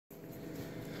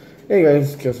Hey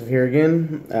guys, Joseph here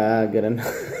again. Got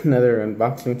another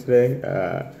unboxing today.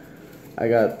 I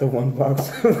got the one box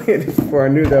I waited for. I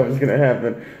knew that was gonna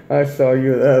happen. I saw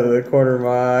you out of the corner of my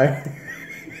eye.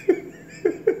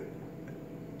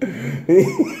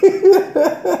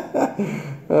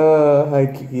 Hi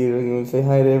Kiki, you wanna say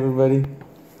hi to everybody?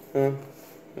 Huh? You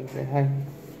wanna say hi?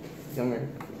 Come here.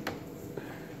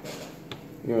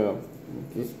 You wanna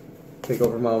just take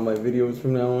over all my videos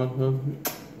from now on, huh?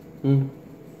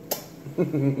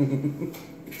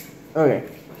 Okay.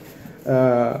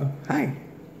 Hi.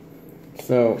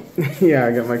 So, yeah,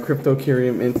 I got my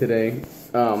Cryptocurium in today.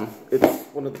 It's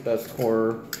one of the best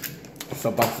horror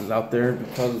sub boxes out there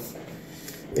because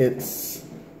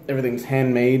everything's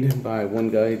handmade by one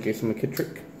guy, Jason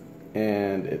McKittrick,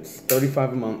 and it's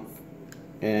 $35 a month.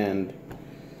 And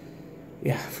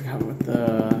yeah, I forgot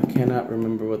I cannot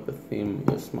remember what the theme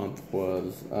this month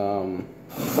was.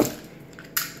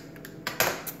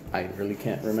 I really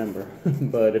can't remember,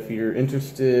 but if you're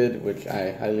interested, which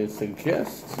I highly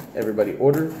suggest, everybody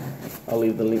order. I'll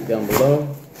leave the link down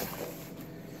below.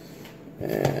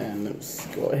 And let's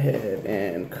go ahead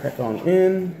and crack on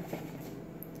in.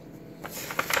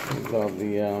 Here's all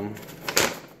the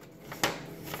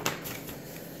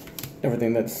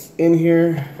everything that's in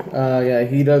here. Yeah,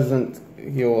 he'll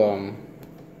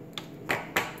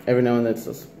every now and then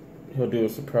he'll do a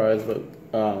surprise, but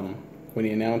when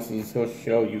he announces, he'll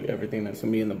show you everything that's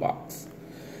going to be in the box.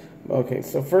 Okay,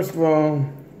 so first of all,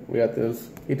 we got this.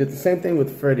 He did the same thing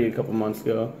with Freddy a couple months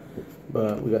ago,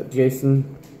 but we got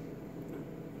Jason.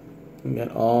 We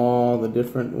got all the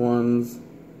different ones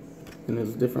and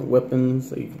his different weapons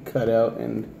that you can cut out.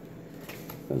 And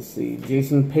let's see,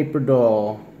 Jason Paper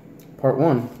Doll, Part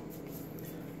 1.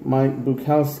 Mike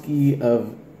Bukowski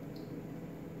of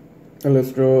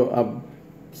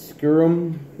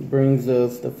Cryptocurium brings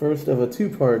us the first of a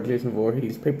two-part Jason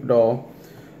Voorhees Paper Doll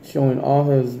showing all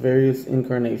his various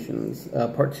incarnations.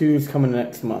 Part 2 is coming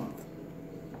next month.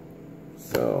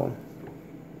 So,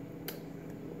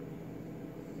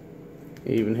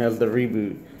 it even has the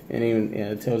reboot, and even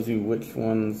it tells you which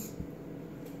ones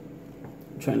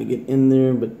I'm trying to get in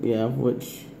there, but yeah,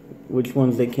 which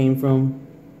ones they came from.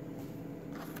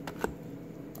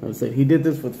 Like I said, he did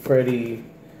this with Freddy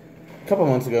a couple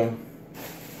months ago.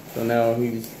 So now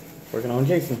he's working on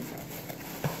Jason.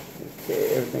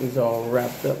 Okay, everything's all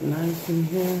wrapped up nice in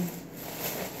here.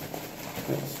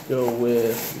 Let's go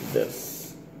with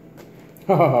this.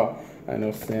 I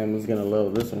know Sam is gonna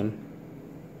love this one.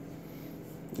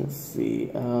 Let's see,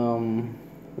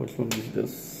 which one is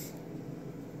this?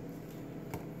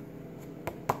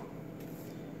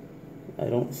 I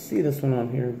don't see this one on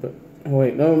here, but oh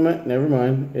wait, no, never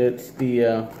mind. It's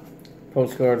the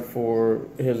postcard for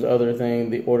his other thing,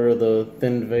 the Order of the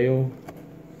Thin Veil.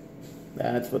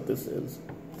 That's what this is.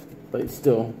 But it's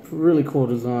still really cool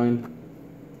design.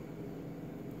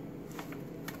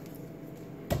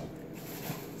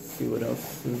 Let's see what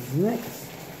else is next.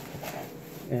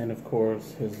 And of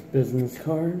course, his business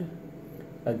card.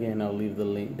 Again, I'll leave the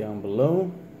link down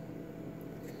below.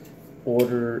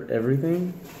 Order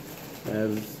everything,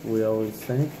 as we always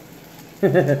say.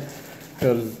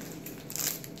 Because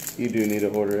you do need to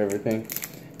order everything.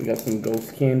 We got some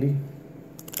ghost candy.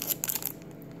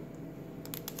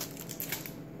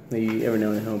 Maybe every now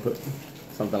and then he'll put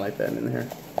something like that in here.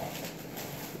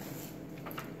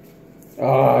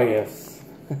 Oh, yes.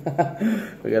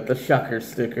 We got the shocker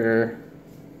sticker.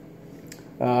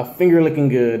 Finger Licking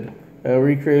Good. A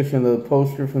recreation of the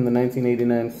poster from the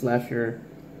 1989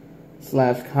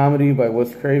 slasher/comedy by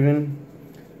Wes Craven.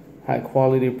 High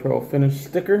quality pearl finish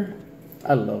sticker.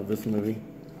 I love this movie.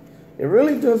 It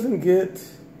really doesn't get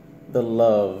the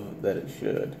love that it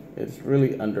should. It's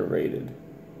really underrated.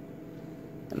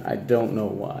 And I don't know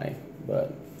why,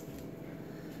 but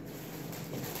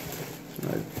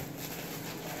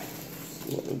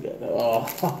what we got. Oh,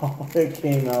 it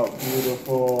came out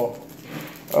beautiful.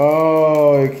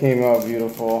 Oh, it came out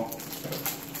beautiful.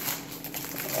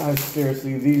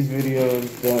 Seriously, these videos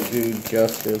don't do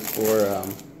justice for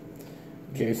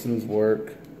Jason's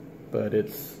work, but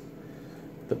it's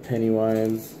the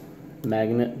Pennywise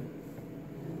magnet.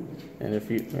 And if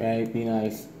you, right, be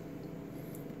nice.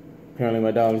 Apparently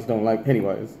my dogs don't like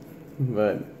Pennywise,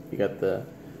 but you got the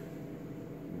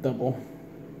double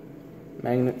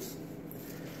magnets.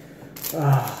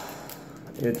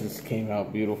 It just came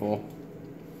out beautiful.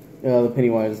 The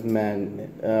Pennywise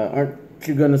magnet. Aren't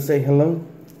you gonna say hello?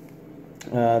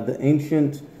 The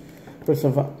ancient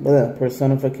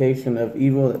personification of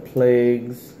evil that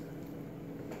plagues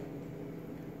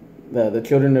the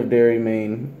children of Derry,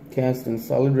 Maine, cast in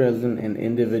solid resin and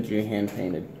individually hand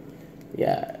painted.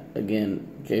 Yeah, again,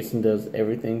 Jason does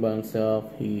everything by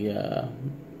himself. He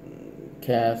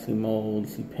casts, he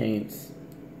molds, he paints,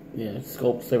 yeah,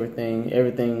 sculpts everything.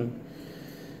 Everything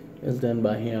is done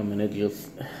by him, and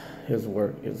his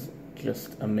work is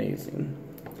just amazing.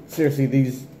 Seriously,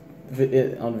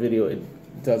 on video, it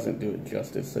doesn't do it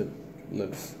justice. It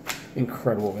looks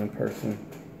incredible in person.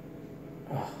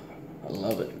 Oh, I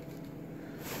love it.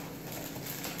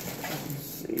 Let's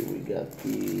see, we got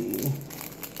the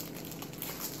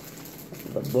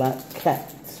Black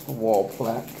Cat wall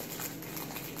plaque.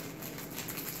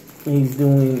 He's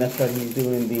doing the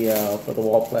for the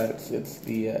wall plaques. It's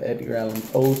the Edgar Allan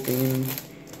Poe theme.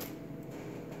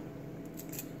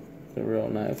 It's a real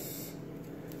nice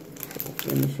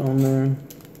finish on there.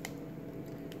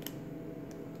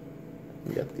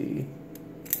 We got the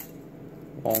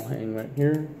wall hang right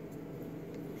here.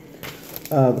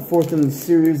 The fourth in the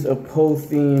series of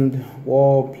Poe-themed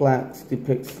wall plaques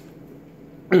depicts,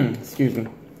 excuse me,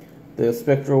 the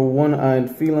spectral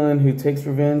one-eyed feline who takes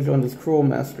revenge on his cruel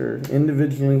master,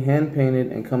 individually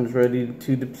hand-painted and comes ready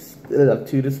to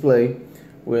display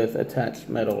with attached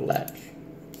metal latch.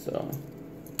 So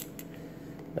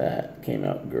that came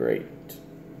out great.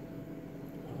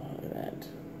 Oh, look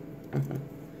at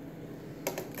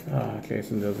that.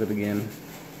 Jason does it again.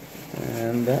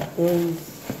 And that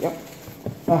was, yep.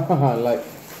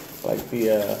 like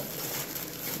the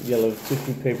yellow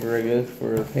tissue paper, I guess,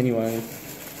 for Pennywise.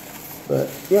 But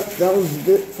yep, that was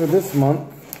it for this month.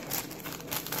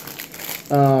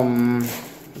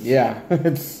 Yeah,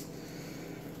 it's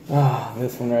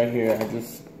this one right here.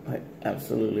 I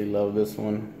absolutely love this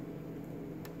one.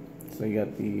 So you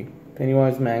got the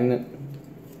Pennywise magnet.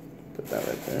 Put that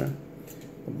right there.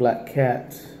 The Black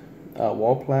Cat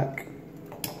wall plaque.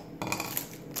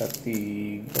 Got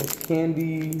the Ghost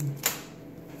Candy.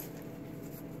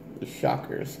 The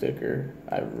Shocker sticker.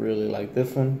 I really like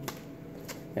this one.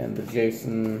 And the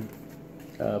Jason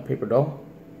paper doll.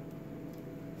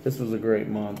 This was a great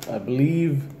month. I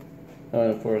believe,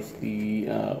 of course, the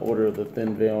Order of the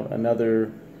Thin Veil,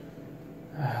 another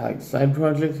like side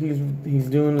project he's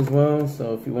doing as well.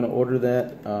 So if you want to order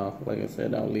that, like I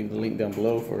said, I'll leave the link down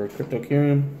below for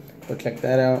Cryptocurium. Go check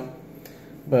that out.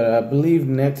 But I believe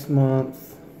next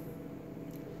month,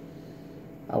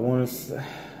 I want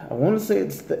to say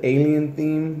it's the Alien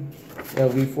theme,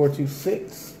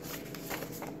 LV426.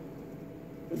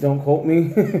 Don't quote me,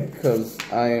 because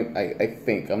I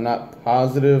think, I'm not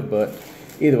positive, but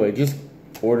either way, just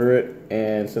order it,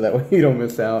 and so that way you don't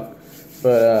miss out.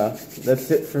 But that's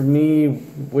it for me.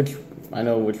 I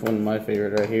know which one my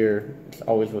favorite right here. It's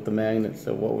always with the magnet.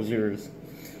 So what was yours?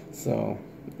 So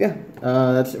yeah,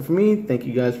 that's it for me. Thank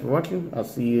you guys for watching. I'll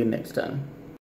see you next time.